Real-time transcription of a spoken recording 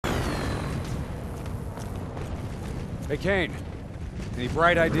Hey, Kane. Any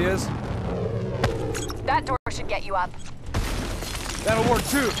bright ideas? That door should get you up. That'll work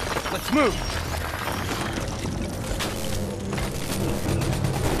too. Let's move.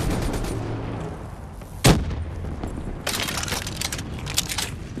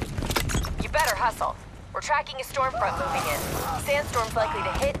 You better hustle. We're tracking a storm front moving in. Sandstorm's likely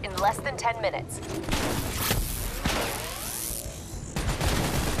to hit in less than 10 minutes.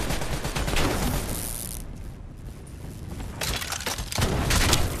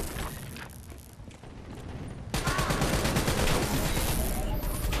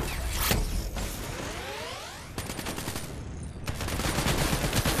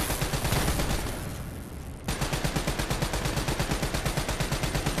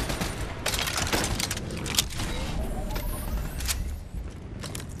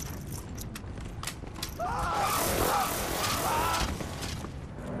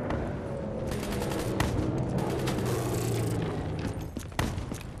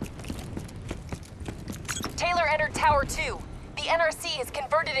 Tower 2. The NRC has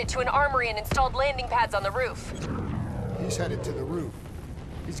converted it to an armory and installed landing pads on the roof. He's headed to the roof.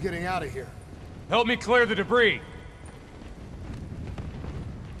 He's getting out of here. Help me clear the debris.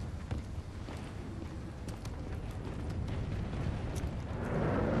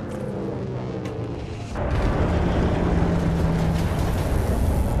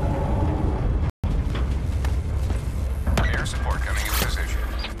 Air support coming in position.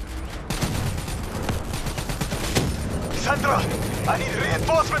 Sandra, I need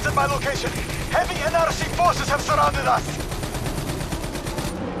reinforcements at my location. Heavy NRC forces have surrounded us.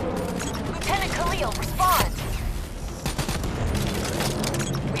 Lieutenant Khalil, respond.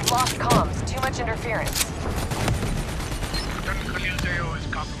 We've lost comms. Too much interference. Lieutenant Khalil Deo is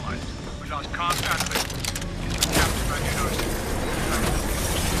compromised. We lost contact with. He's been captured by the NRC.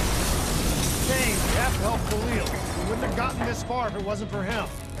 Kane, we have to help Khalil. We wouldn't have gotten this far if it wasn't for him.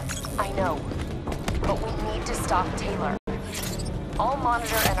 I know. But we need to stop Taylor. I'll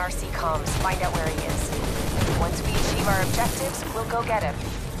monitor NRC comms, find out where he is. Once we achieve our objectives, we'll go get him.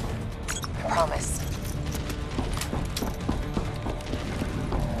 I promise.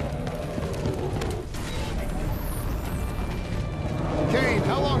 Kane,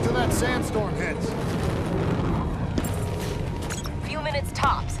 how long till that sandstorm hits? Few minutes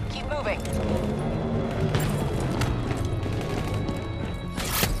tops. Keep moving.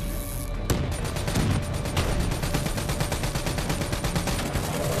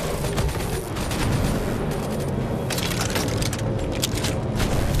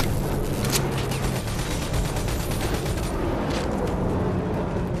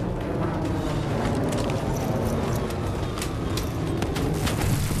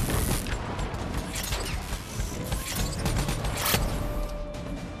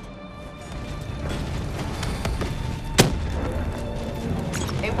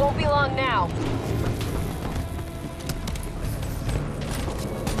 It won't be long now.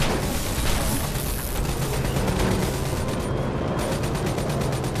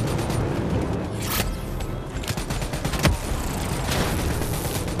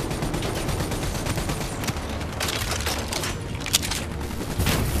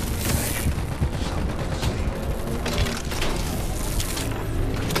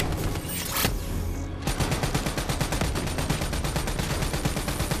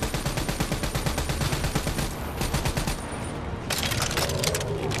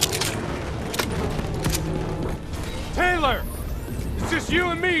 Taylor! It's just you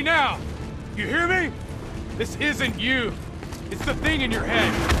and me now! You hear me? This isn't you. It's the thing in your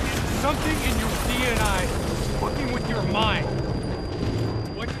head. Something in your DNI working with your mind.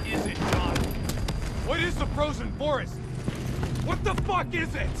 What is it, John? What is the frozen forest? What the fuck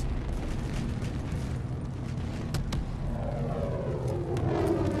is it?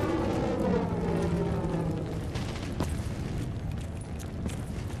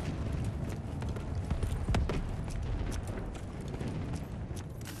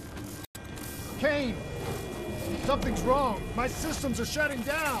 Kane! Something's wrong. My systems are shutting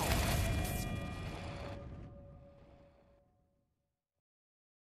down.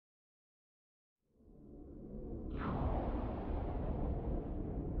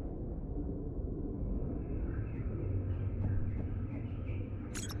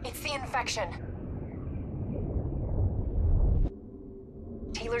 It's the infection.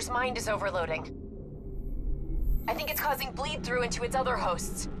 Taylor's mind is overloading. I think it's causing bleed-through into its other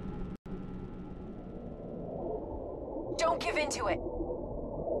hosts. Don't give in to it.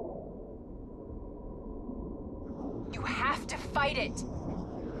 You have to fight it.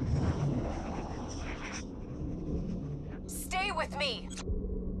 Stay with me.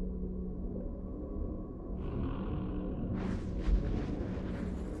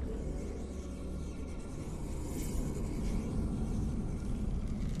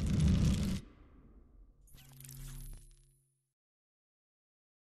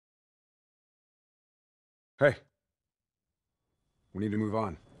 Hey. We need to move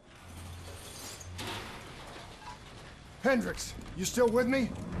on. Hendricks, you still with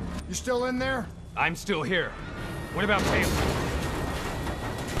me? You still in there? I'm still here. What about Taylor?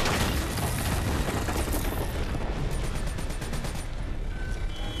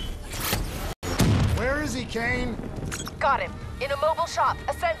 Where is he, Kane? Got him. In a mobile shop,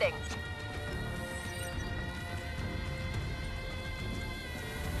 ascending.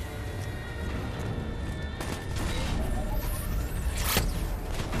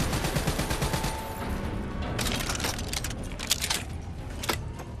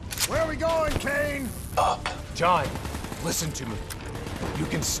 Where are we going, Kane? Up. John, listen to me. You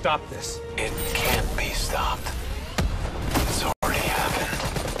can stop this. It can't be stopped. It's already happened.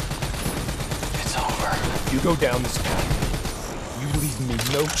 It's over. You go down this path. You leave me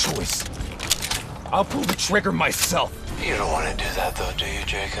no choice. I'll pull the trigger myself. You don't want to do that though, do you,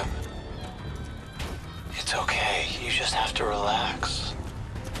 Jacob? It's okay. You just have to relax.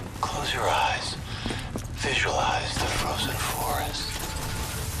 Close your eyes. Visualize the frozen forest.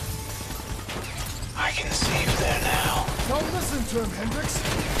 I can see you there now. Don't listen to him, Hendricks.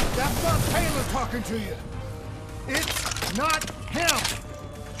 That's not Taylor talking to you. It's not him.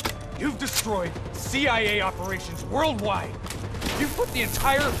 You've destroyed CIA operations worldwide. You've put the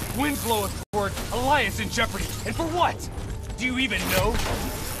entire Winslow Accord alliance in jeopardy. And for what? Do you even know?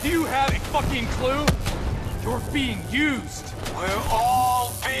 Do you have a fucking clue? You're being used. We're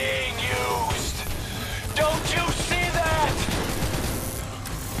all being used. Don't you see that?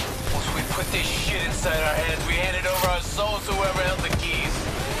 Once we put this shit inside our heads, we handed over our souls to whoever held the keys.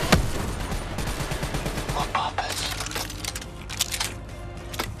 We're puppets.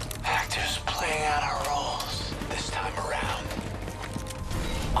 Actors playing out our roles. This time around,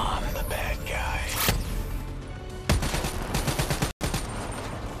 I'm the bad guy.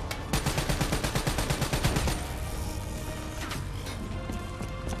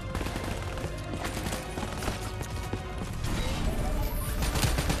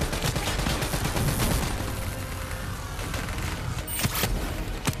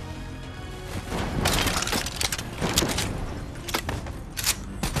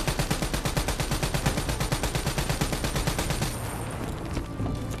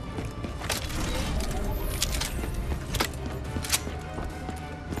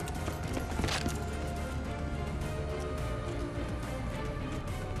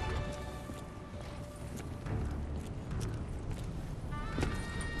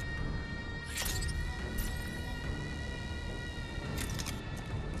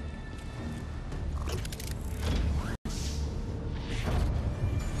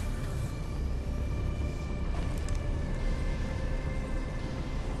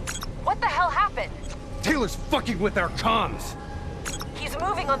 What the hell happened? Taylor's fucking with our comms. He's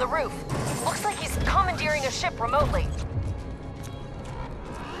moving on the roof. Looks like he's commandeering a ship remotely.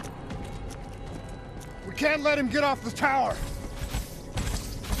 We can't let him get off the tower.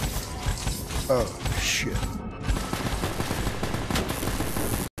 Oh, shit.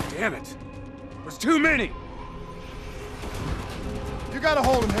 Damn it. There's too many. You gotta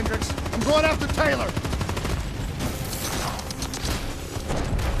hold him, Hendricks. I'm going after Taylor.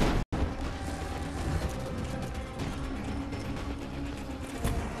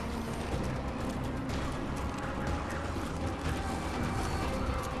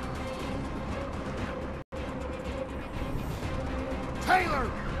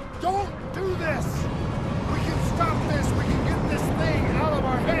 Taylor, don't do this! We can stop this! We can get this thing out of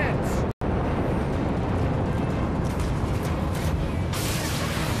our heads!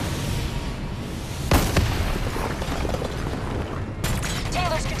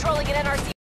 Taylor's controlling an NRC